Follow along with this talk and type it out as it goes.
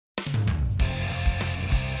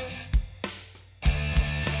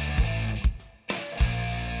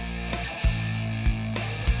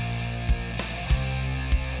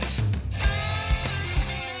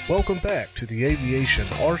Welcome back to the Aviation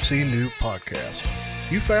RC Noob Podcast.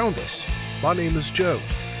 You found us. My name is Joe.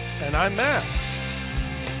 And I'm Matt.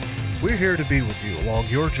 We're here to be with you along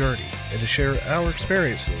your journey and to share our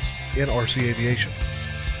experiences in RC aviation.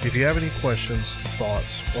 If you have any questions,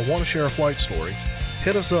 thoughts, or want to share a flight story,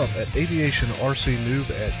 hit us up at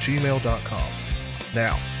aviationrcnoob@gmail.com.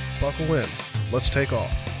 Now, buckle in. Let's take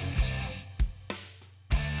off.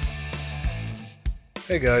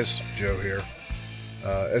 Hey guys, Joe here.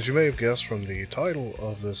 As you may have guessed from the title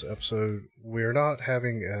of this episode, we're not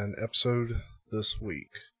having an episode this week.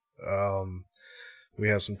 We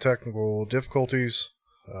had some technical difficulties.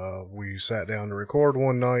 We sat down to record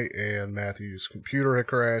one night and Matthew's computer had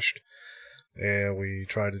crashed, and we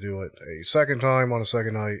tried to do it a second time on a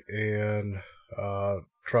second night and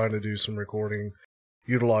trying to do some recording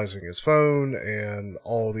utilizing his phone, and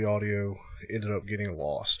all the audio ended up getting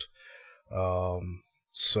lost.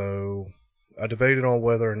 So I debated on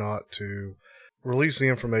whether or not to release the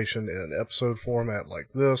information in an episode format like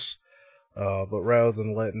this, but rather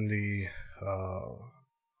than letting the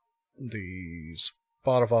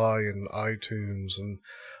Spotify and iTunes and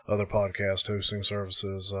other podcast hosting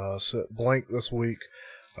services sit blank this week,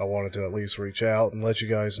 I wanted to at least reach out and let you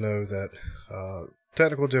guys know that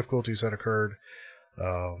technical difficulties had occurred,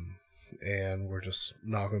 and we're just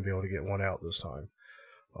not going to be able to get one out this time.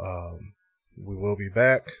 We will be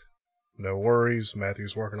back. No worries.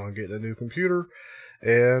 Matthew's working on getting a new computer,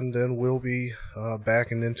 and then we'll be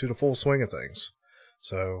back and into the full swing of things.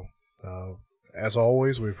 So, as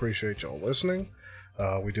always, we appreciate y'all listening.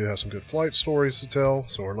 We do have some good flight stories to tell,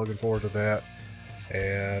 so we're looking forward to that.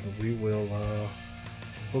 And we will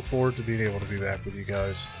look forward to being able to be back with you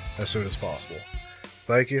guys as soon as possible.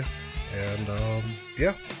 Thank you, and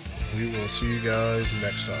yeah, we will see you guys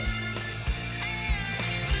next time.